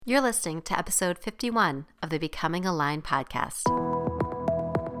You're listening to episode 51 of the Becoming Aligned podcast.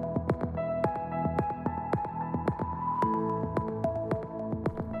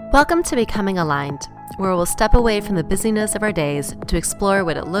 Welcome to Becoming Aligned, where we'll step away from the busyness of our days to explore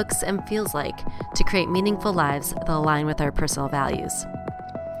what it looks and feels like to create meaningful lives that align with our personal values.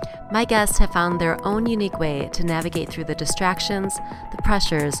 My guests have found their own unique way to navigate through the distractions, the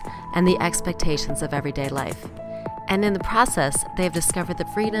pressures, and the expectations of everyday life. And in the process, they have discovered the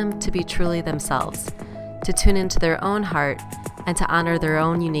freedom to be truly themselves, to tune into their own heart, and to honor their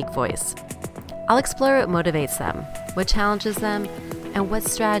own unique voice. I'll explore what motivates them, what challenges them, and what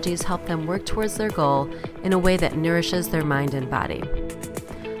strategies help them work towards their goal in a way that nourishes their mind and body.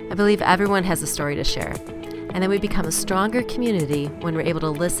 I believe everyone has a story to share, and that we become a stronger community when we're able to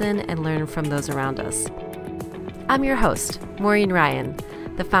listen and learn from those around us. I'm your host, Maureen Ryan,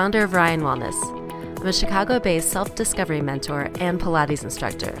 the founder of Ryan Wellness. I'm a Chicago-based self-discovery mentor and Pilates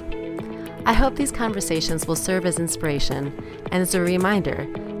instructor. I hope these conversations will serve as inspiration and as a reminder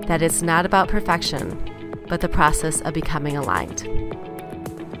that it's not about perfection, but the process of becoming aligned.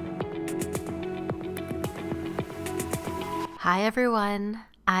 Hi everyone,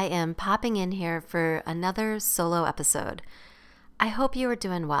 I am popping in here for another solo episode. I hope you are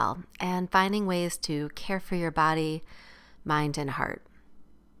doing well and finding ways to care for your body, mind, and heart.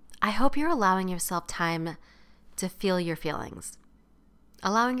 I hope you're allowing yourself time to feel your feelings,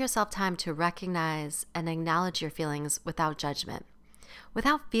 allowing yourself time to recognize and acknowledge your feelings without judgment,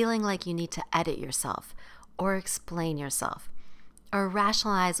 without feeling like you need to edit yourself or explain yourself or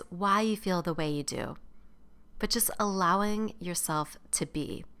rationalize why you feel the way you do, but just allowing yourself to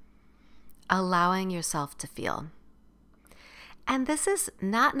be, allowing yourself to feel. And this is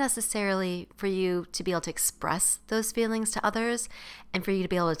not necessarily for you to be able to express those feelings to others and for you to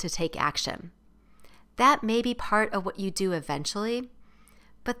be able to take action. That may be part of what you do eventually,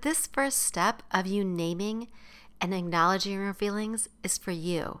 but this first step of you naming and acknowledging your feelings is for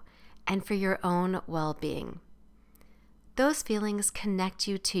you and for your own well-being. Those feelings connect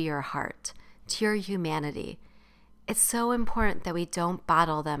you to your heart, to your humanity. It's so important that we don't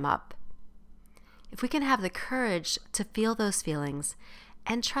bottle them up. If we can have the courage to feel those feelings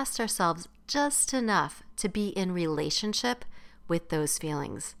and trust ourselves just enough to be in relationship with those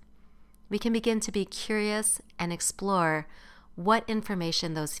feelings, we can begin to be curious and explore what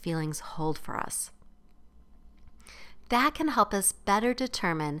information those feelings hold for us. That can help us better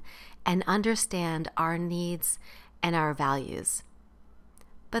determine and understand our needs and our values.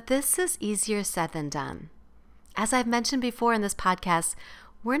 But this is easier said than done. As I've mentioned before in this podcast,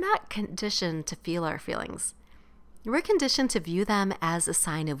 we're not conditioned to feel our feelings. We're conditioned to view them as a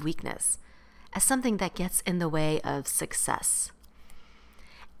sign of weakness, as something that gets in the way of success.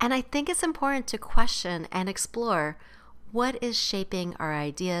 And I think it's important to question and explore what is shaping our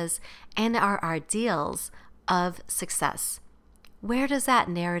ideas and our ideals of success. Where does that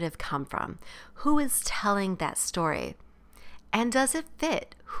narrative come from? Who is telling that story? And does it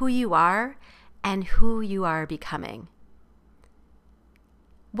fit who you are and who you are becoming?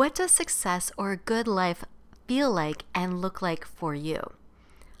 What does success or a good life feel like and look like for you?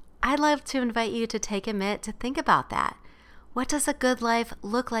 I'd love to invite you to take a minute to think about that. What does a good life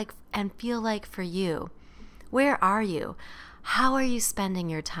look like and feel like for you? Where are you? How are you spending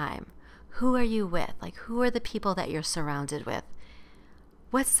your time? Who are you with? Who are the people that you're surrounded with?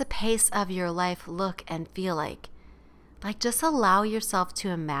 What's the pace of your life look and feel like? Just allow yourself to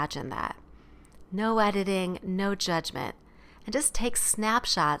imagine that. No editing, no judgment. And just take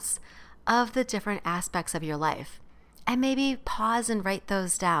snapshots of the different aspects of your life and maybe pause and write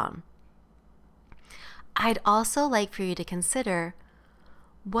those down. I'd also like for you to consider,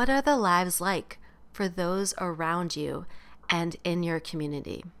 what are the lives like for those around you and in your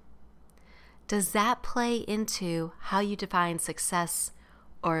community? Does that play into how you define success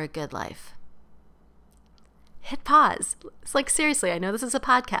or a good life? Hit pause. It's seriously, I know this is a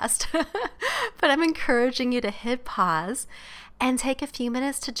podcast, but I'm encouraging you to hit pause and take a few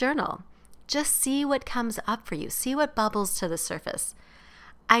minutes to journal. Just see what comes up for you. See what bubbles to the surface.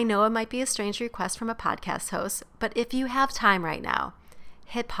 I know it might be a strange request from a podcast host, but if you have time right now,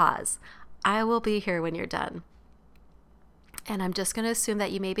 hit pause. I will be here when you're done. And I'm just going to assume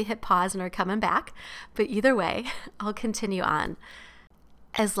that you maybe hit pause and are coming back, but either way, I'll continue on.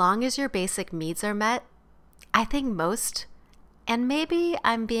 As long as your basic needs are met, I think most, and maybe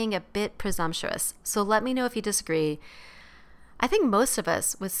I'm being a bit presumptuous, so let me know if you disagree. I think most of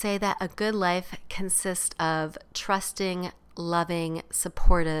us would say that a good life consists of trusting, loving,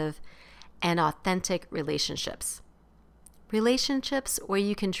 supportive, and authentic relationships. Relationships where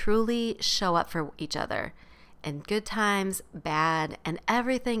you can truly show up for each other and good times, bad, and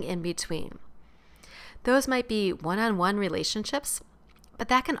everything in between. Those might be one-on-one relationships, but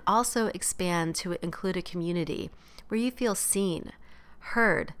that can also expand to include a community where you feel seen,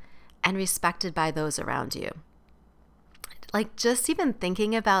 heard, and respected by those around you. Like, just even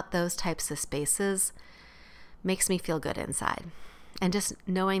thinking about those types of spaces makes me feel good inside. And just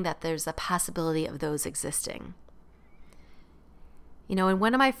knowing that there's a possibility of those existing. You know, in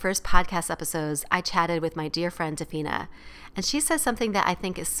one of my first podcast episodes, I chatted with my dear friend, Dafina, and she says something that I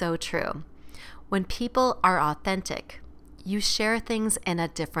think is so true. When people are authentic, you share things in a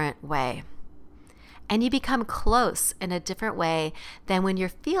different way. And you become close in a different way than when you're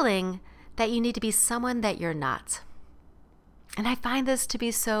feeling that you need to be someone that you're not. And I find this to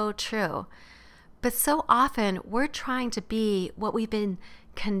be so true. But so often we're trying to be what we've been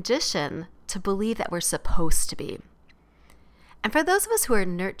conditioned to believe that we're supposed to be. And for those of us who are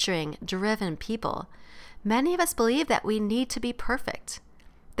nurturing, driven people, many of us believe that we need to be perfect,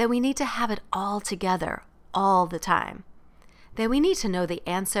 that we need to have it all together all the time, that we need to know the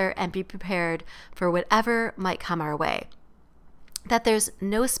answer and be prepared for whatever might come our way, that there's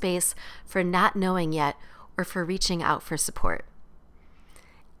no space for not knowing yet or for reaching out for support.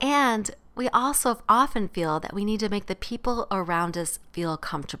 And we also often feel that we need to make the people around us feel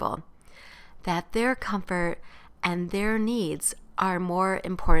comfortable, that their comfort and their needs are more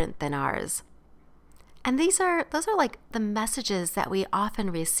important than ours. And those are like the messages that we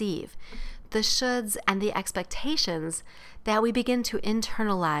often receive, the shoulds and the expectations that we begin to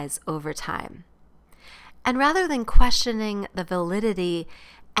internalize over time. And rather than questioning the validity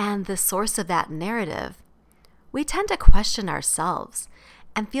and the source of that narrative, we tend to question ourselves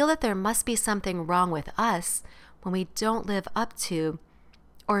and feel that there must be something wrong with us when we don't live up to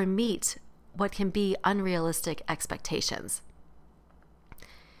or meet what can be unrealistic expectations.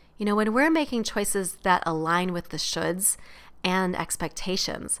 You know, when we're making choices that align with the shoulds and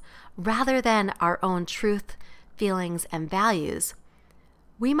expectations, rather than our own truth, feelings, and values,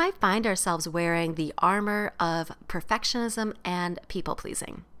 we might find ourselves wearing the armor of perfectionism and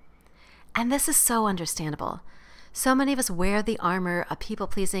people-pleasing. And this is so understandable. So many of us wear the armor of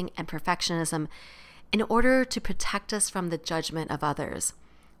people-pleasing and perfectionism in order to protect us from the judgment of others.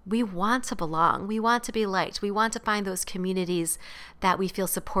 We want to belong. We want to be liked. We want to find those communities that we feel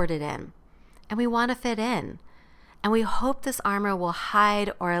supported in. And we want to fit in. And we hope this armor will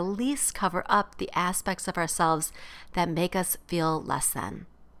hide or at least cover up the aspects of ourselves that make us feel less than.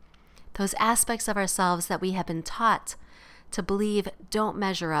 Those aspects of ourselves that we have been taught to believe don't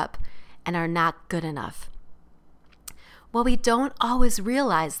measure up and are not good enough. What we don't always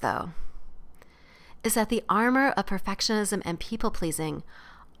realize, though, is that the armor of perfectionism and people-pleasing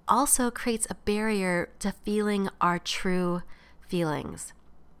also creates a barrier to feeling our true feelings.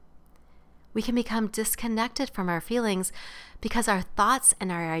 We can become disconnected from our feelings because our thoughts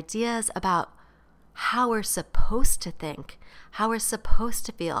and our ideas about how we're supposed to think, how we're supposed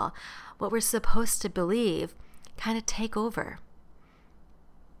to feel, what we're supposed to believe kind of take over.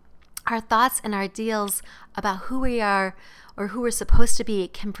 Our thoughts and our ideals about who we are or who we're supposed to be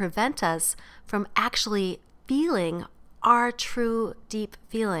can prevent us from actually feeling our true deep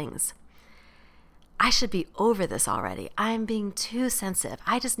feelings. I should be over this already. I'm being too sensitive.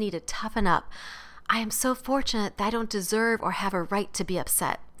 I just need to toughen up. I am so fortunate that I don't deserve or have a right to be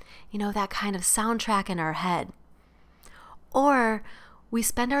upset. You know, that kind of soundtrack in our head. Or we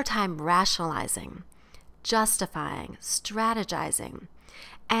spend our time rationalizing, justifying, strategizing,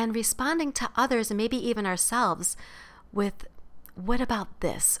 and responding to others and maybe even ourselves with, what about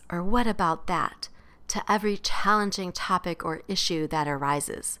this or what about that, to every challenging topic or issue that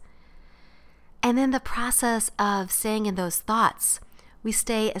arises. And in the process of staying in those thoughts, we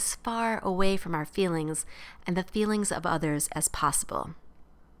stay as far away from our feelings and the feelings of others as possible.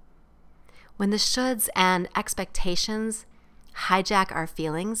 When the shoulds and expectations hijack our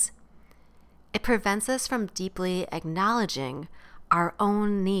feelings, it prevents us from deeply acknowledging our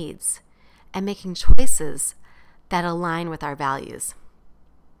own needs and making choices that align with our values.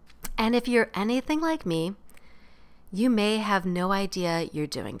 And if you're anything like me, you may have no idea you're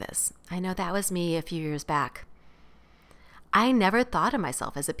doing this. I know that was me a few years back. I never thought of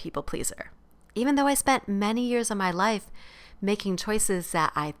myself as a people pleaser, even though I spent many years of my life making choices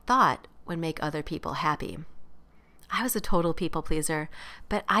that I thought would make other people happy. I was a total people pleaser,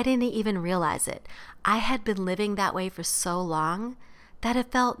 but I didn't even realize it. I had been living that way for so long that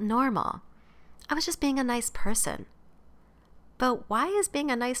it felt normal. I was just being a nice person. But why is being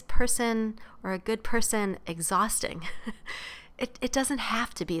a nice person or a good person exhausting? It doesn't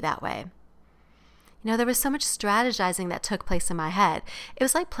have to be that way. There was so much strategizing that took place in my head. It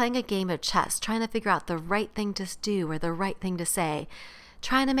was like playing a game of chess, trying to figure out the right thing to do or the right thing to say,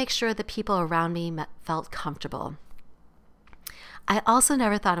 trying to make sure the people around me felt comfortable. I also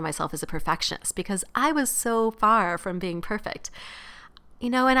never thought of myself as a perfectionist because I was so far from being perfect.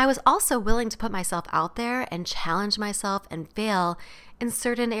 And I was also willing to put myself out there and challenge myself and fail in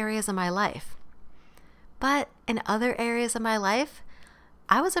certain areas of my life. But in other areas of my life,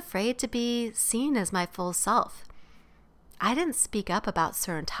 I was afraid to be seen as my full self. I didn't speak up about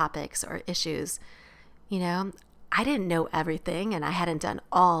certain topics or issues. I didn't know everything and I hadn't done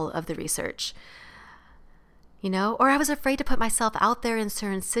all of the research. Or I was afraid to put myself out there in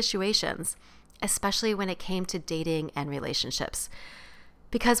certain situations, especially when it came to dating and relationships.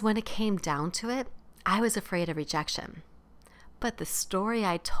 Because when it came down to it, I was afraid of rejection. But the story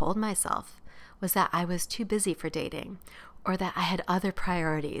I told myself was that I was too busy for dating, or that I had other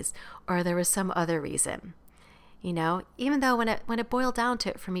priorities, or there was some other reason. Even though when it boiled down to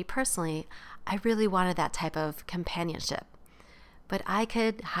it for me personally, I really wanted that type of companionship. But I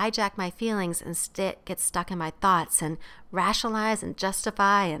could hijack my feelings and get stuck in my thoughts and rationalize and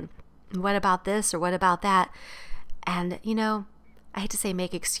justify and what about this or what about that? And, I hate to say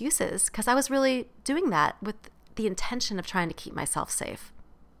make excuses because I was really doing that with the intention of trying to keep myself safe.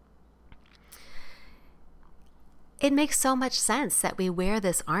 It makes so much sense that we wear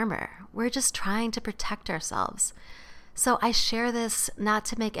this armor. We're just trying to protect ourselves. So I share this not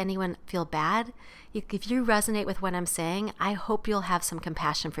to make anyone feel bad. If you resonate with what I'm saying, I hope you'll have some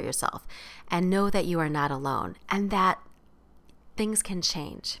compassion for yourself and know that you are not alone and that things can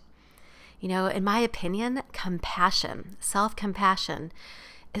change. In my opinion, compassion, self-compassion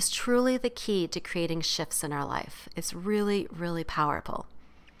is truly the key to creating shifts in our life. It's really, really powerful.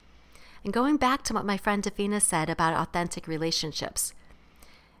 And going back to what my friend Davina said about authentic relationships,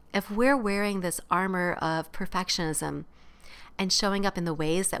 if we're wearing this armor of perfectionism and showing up in the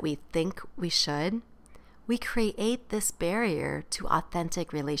ways that we think we should, we create this barrier to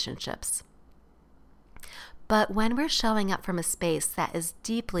authentic relationships. But when we're showing up from a space that is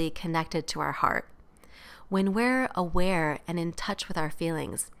deeply connected to our heart, when we're aware and in touch with our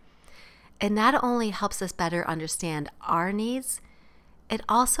feelings, it not only helps us better understand our needs, it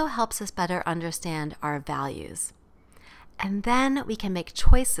also helps us better understand our values. And then we can make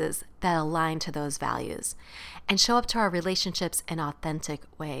choices that align to those values and show up to our relationships in authentic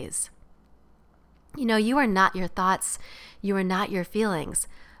ways. You are not your thoughts, you are not your feelings,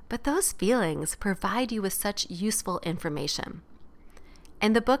 but those feelings provide you with such useful information.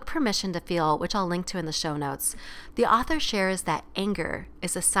 In the book Permission to Feel, which I'll link to in the show notes, the author shares that anger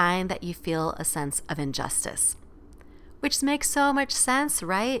is a sign that you feel a sense of injustice. Which makes so much sense,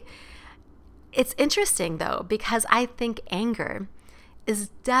 right? It's interesting though, because I think anger is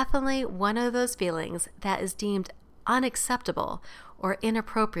definitely one of those feelings that is deemed unacceptable or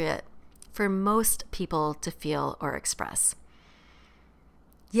inappropriate for most people to feel or express.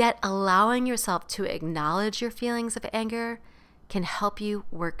 Yet allowing yourself to acknowledge your feelings of anger can help you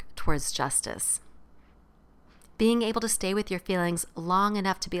work towards justice. Being able to stay with your feelings long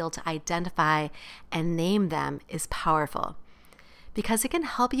enough to be able to identify and name them is powerful because it can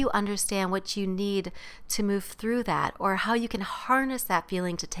help you understand what you need to move through that or how you can harness that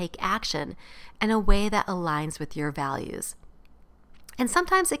feeling to take action in a way that aligns with your values. And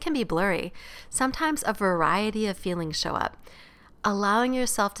sometimes it can be blurry. Sometimes a variety of feelings show up. Allowing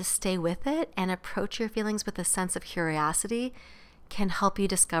yourself to stay with it and approach your feelings with a sense of curiosity can help you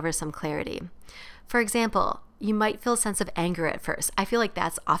discover some clarity. For example, you might feel a sense of anger at first. I feel like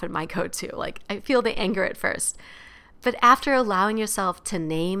that's often my go-to. I feel the anger at first. But after allowing yourself to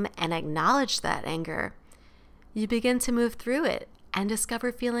name and acknowledge that anger, you begin to move through it and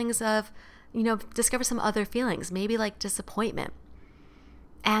discover feelings of, discover some other feelings, maybe like disappointment.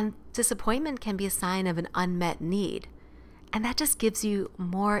 And disappointment can be a sign of an unmet need. And that just gives you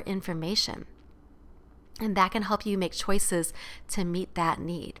more information. And that can help you make choices to meet that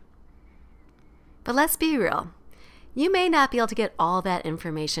need. But let's be real. You may not be able to get all that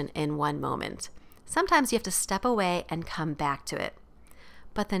information in one moment. Sometimes you have to step away and come back to it.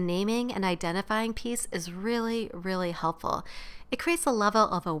 But the naming and identifying piece is really, really helpful. It creates a level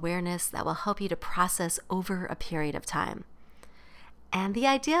of awareness that will help you to process over a period of time. And the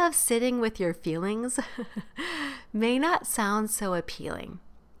idea of sitting with your feelings may not sound so appealing.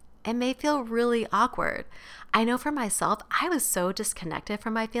 It may feel really awkward. I know for myself, I was so disconnected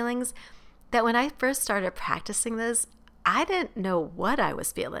from my feelings that when I first started practicing this, I didn't know what I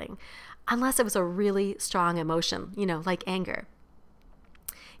was feeling unless it was a really strong emotion, like anger.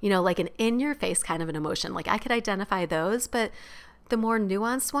 Like an in-your-face kind of an emotion. Like I could identify those, but The more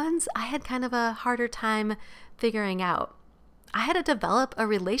nuanced ones, I had kind of a harder time figuring out. I had to develop a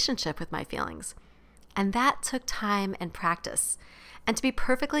relationship with my feelings, and that took time and practice. And to be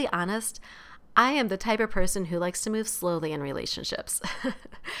perfectly honest, I am the type of person who likes to move slowly in relationships.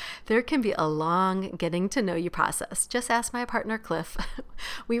 There can be a long getting to know you process. Just ask my partner, Cliff.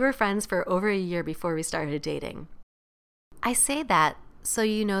 We were friends for over a year before we started dating. I say that so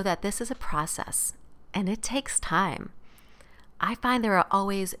you know that this is a process, and it takes time. I find there are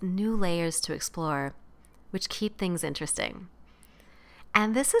always new layers to explore, which keep things interesting.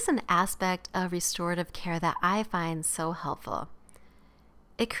 And this is an aspect of restorative care that I find so helpful.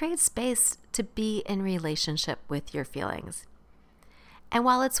 It creates space to be in relationship with your feelings. And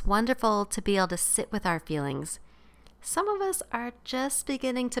while it's wonderful to be able to sit with our feelings, some of us are just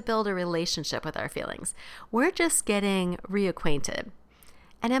beginning to build a relationship with our feelings. We're just getting reacquainted.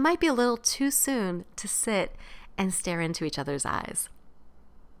 And it might be a little too soon to sit and stare into each other's eyes.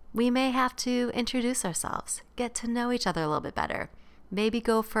 We may have to introduce ourselves, get to know each other a little bit better, maybe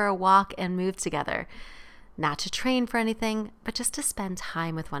go for a walk and move together. Not to train for anything, but just to spend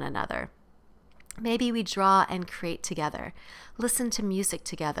time with one another. Maybe we draw and create together, listen to music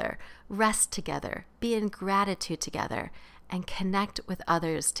together, rest together, be in gratitude together, and connect with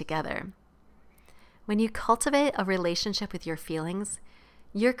others together. When you cultivate a relationship with your feelings,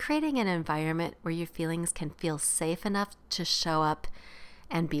 you're creating an environment where your feelings can feel safe enough to show up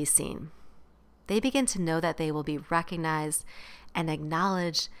and be seen. They begin to know that they will be recognized and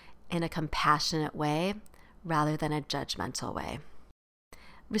acknowledged in a compassionate way rather than a judgmental way.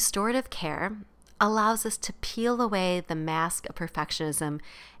 Restorative care allows us to peel away the mask of perfectionism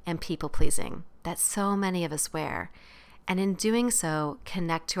and people-pleasing that so many of us wear, and in doing so,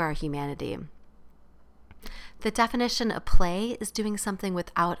 connect to our humanity. The definition of play is doing something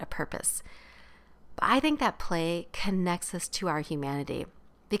without a purpose. But I think that play connects us to our humanity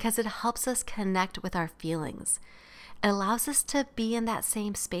because it helps us connect with our feelings. It allows us to be in that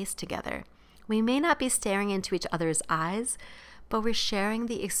same space together. We may not be staring into each other's eyes, but we're sharing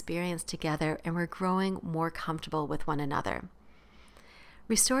the experience together and we're growing more comfortable with one another.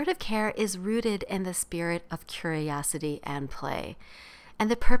 Restorative care is rooted in the spirit of curiosity and play, and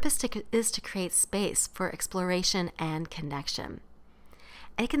the purpose is to create space for exploration and connection.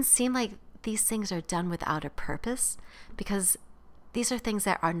 And it can seem like these things are done without a purpose because these are things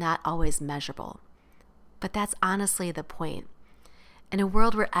that are not always measurable. But that's honestly the point. In a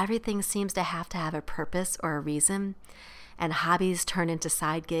world where everything seems to have a purpose or a reason, and hobbies turn into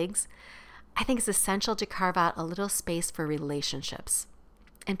side gigs, I think it's essential to carve out a little space for relationships.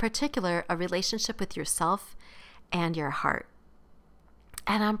 In particular, a relationship with yourself and your heart.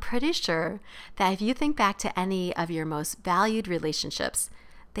 And I'm pretty sure that if you think back to any of your most valued relationships,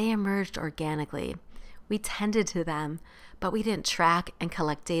 they emerged organically. We tended to them, but we didn't track and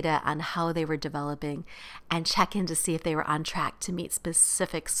collect data on how they were developing and check in to see if they were on track to meet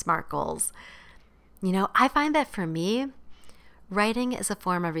specific SMART goals. I find that for me, writing is a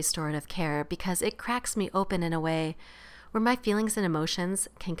form of restorative care because it cracks me open in a way where my feelings and emotions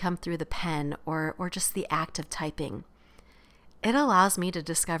can come through the pen or just the act of typing. It allows me to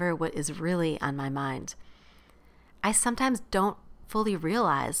discover what is really on my mind. I sometimes don't fully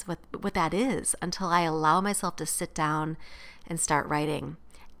realize what that is until I allow myself to sit down and start writing.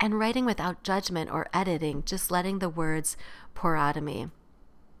 And writing without judgment or editing, just letting the words pour out of me.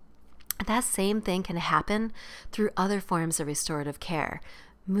 That same thing can happen through other forms of restorative care: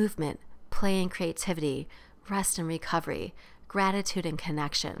 movement, play and creativity, rest and recovery, gratitude and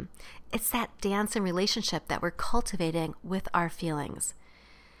connection. It's that dance and relationship that we're cultivating with our feelings.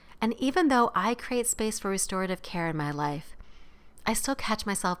 And even though I create space for restorative care in my life, I still catch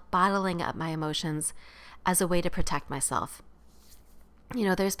myself bottling up my emotions as a way to protect myself.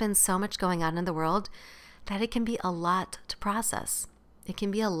 There's been so much going on in the world that it can be a lot to process. It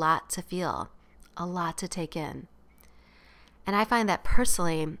can be a lot to feel, a lot to take in. And I find that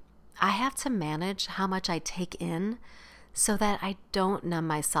personally, I have to manage how much I take in so that I don't numb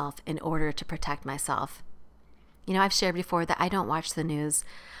myself in order to protect myself. I've shared before that I don't watch the news.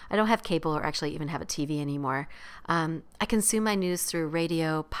 I don't have cable or actually even have a TV anymore. I consume my news through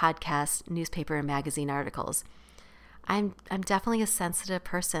radio, podcasts, newspaper, and magazine articles. I'm definitely a sensitive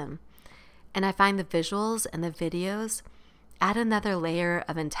person, and I find the visuals and the videos add another layer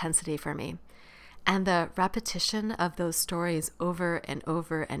of intensity for me. And the repetition of those stories over and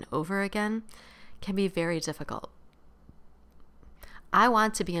over and over again can be very difficult. I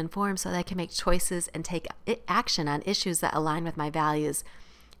want to be informed so that I can make choices and take action on issues that align with my values.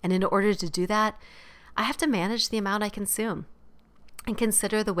 And in order to do that, I have to manage the amount I consume and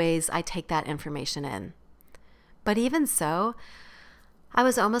consider the ways I take that information in. But even so, I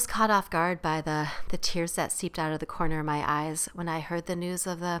was almost caught off guard by the tears that seeped out of the corner of my eyes when I heard the news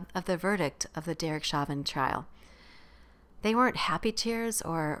of the verdict of the Derek Chauvin trial. They weren't happy tears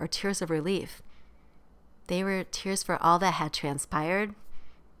or tears of relief. They were tears for all that had transpired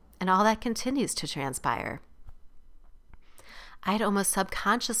and all that continues to transpire. I had almost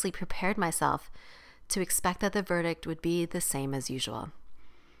subconsciously prepared myself to expect that the verdict would be the same as usual.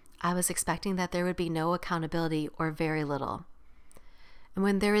 I was expecting that there would be no accountability or very little. And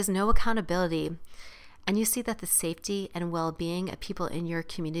when there is no accountability, and you see that the safety and well-being of people in your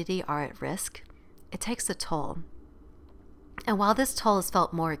community are at risk, it takes a toll. And while this toll is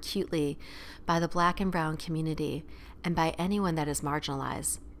felt more acutely by the Black and brown community and by anyone that is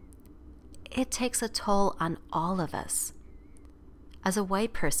marginalized, it takes a toll on all of us. As a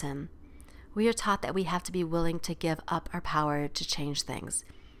white person, we are taught that we have to be willing to give up our power to change things.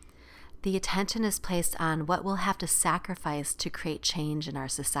 The attention is placed on what we'll have to sacrifice to create change in our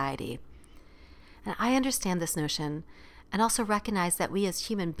society. And I understand this notion and also recognize that we as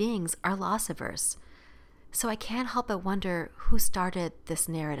human beings are loss averse. So I can't help but wonder who started this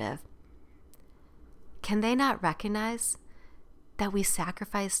narrative. Can they not recognize that we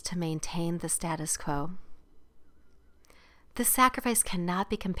sacrifice to maintain the status quo? This sacrifice cannot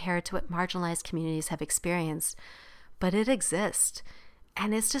be compared to what marginalized communities have experienced, but it exists.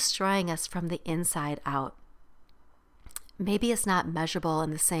 And it's destroying us from the inside out. Maybe it's not measurable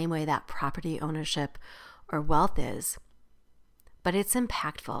in the same way that property ownership or wealth is, but it's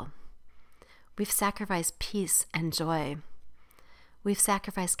impactful. We've sacrificed peace and joy. We've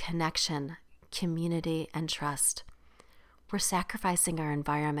sacrificed connection, community, and trust. We're sacrificing our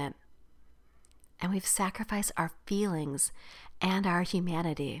environment. And we've sacrificed our feelings and our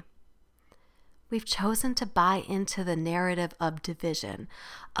humanity. We've chosen to buy into the narrative of division,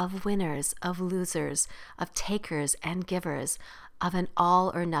 of winners, of losers, of takers and givers, of an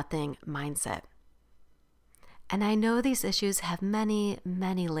all or nothing mindset. And I know these issues have many,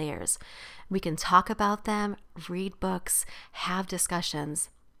 many layers. We can talk about them, read books, have discussions.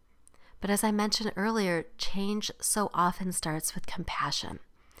 But as I mentioned earlier, change so often starts with compassion.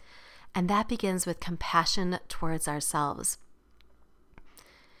 And that begins with compassion towards ourselves.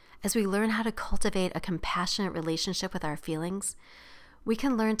 As we learn how to cultivate a compassionate relationship with our feelings, we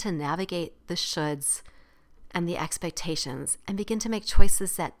can learn to navigate the shoulds and the expectations and begin to make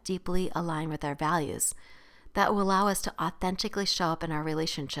choices that deeply align with our values, that will allow us to authentically show up in our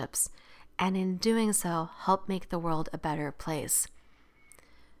relationships, and in doing so, help make the world a better place.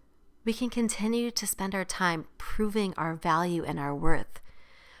 We can continue to spend our time proving our value and our worth.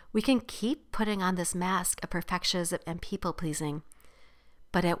 We can keep putting on this mask of perfectionism and people-pleasing,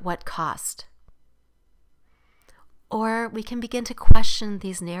 but at what cost? Or we can begin to question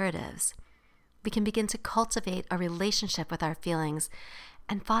these narratives. We can begin to cultivate a relationship with our feelings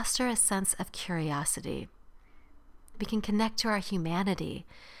and foster a sense of curiosity. We can connect to our humanity,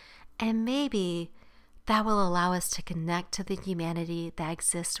 and maybe that will allow us to connect to the humanity that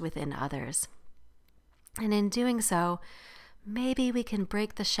exists within others. And in doing so, maybe we can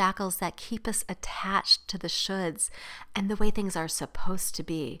break the shackles that keep us attached to the shoulds and the way things are supposed to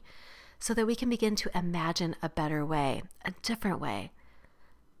be, so that we can begin to imagine a better way, a different way,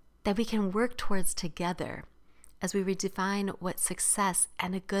 that we can work towards together as we redefine what success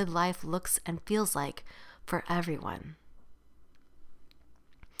and a good life looks and feels like for everyone.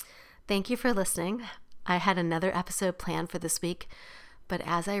 Thank you for listening. I had another episode planned for this week, but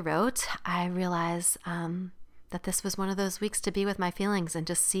as I wrote, I realized that this was one of those weeks to be with my feelings and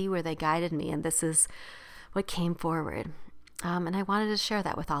just see where they guided me. And this is what came forward. And I wanted to share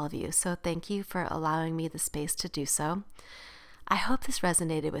that with all of you. So thank you for allowing me the space to do so. I hope this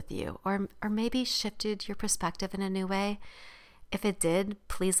resonated with you or maybe shifted your perspective in a new way. If it did,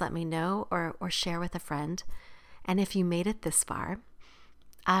 please let me know or share with a friend. And if you made it this far,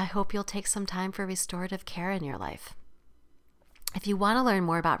 I hope you'll take some time for restorative care in your life. If you want to learn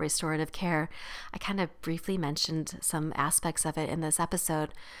more about restorative care, I kind of briefly mentioned some aspects of it in this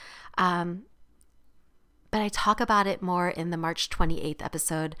episode, but I talk about it more in the March 28th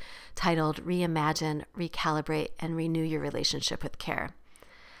episode titled Reimagine, Recalibrate, and Renew Your Relationship with Care.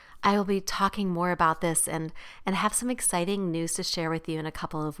 I will be talking more about this and have some exciting news to share with you in a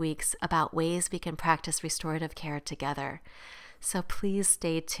couple of weeks about ways we can practice restorative care together. So please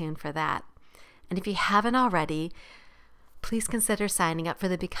stay tuned for that. And if you haven't already, please consider signing up for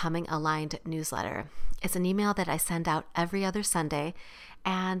the Becoming Aligned newsletter. It's an email that I send out every other Sunday,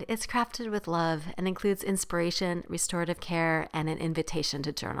 and it's crafted with love and includes inspiration, restorative care, and an invitation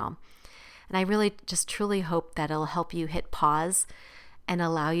to journal. And I really just truly hope that it'll help you hit pause and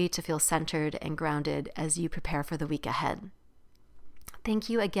allow you to feel centered and grounded as you prepare for the week ahead. Thank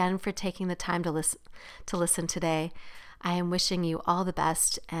you again for taking the time to listen today. I am wishing you all the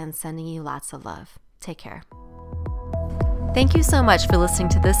best and sending you lots of love. Take care. Thank you so much for listening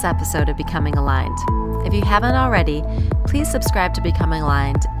to this episode of Becoming Aligned. If you haven't already, please subscribe to Becoming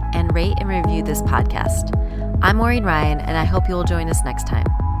Aligned and rate and review this podcast. I'm Maureen Ryan, and I hope you will join us next time.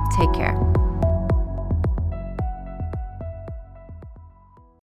 Take care.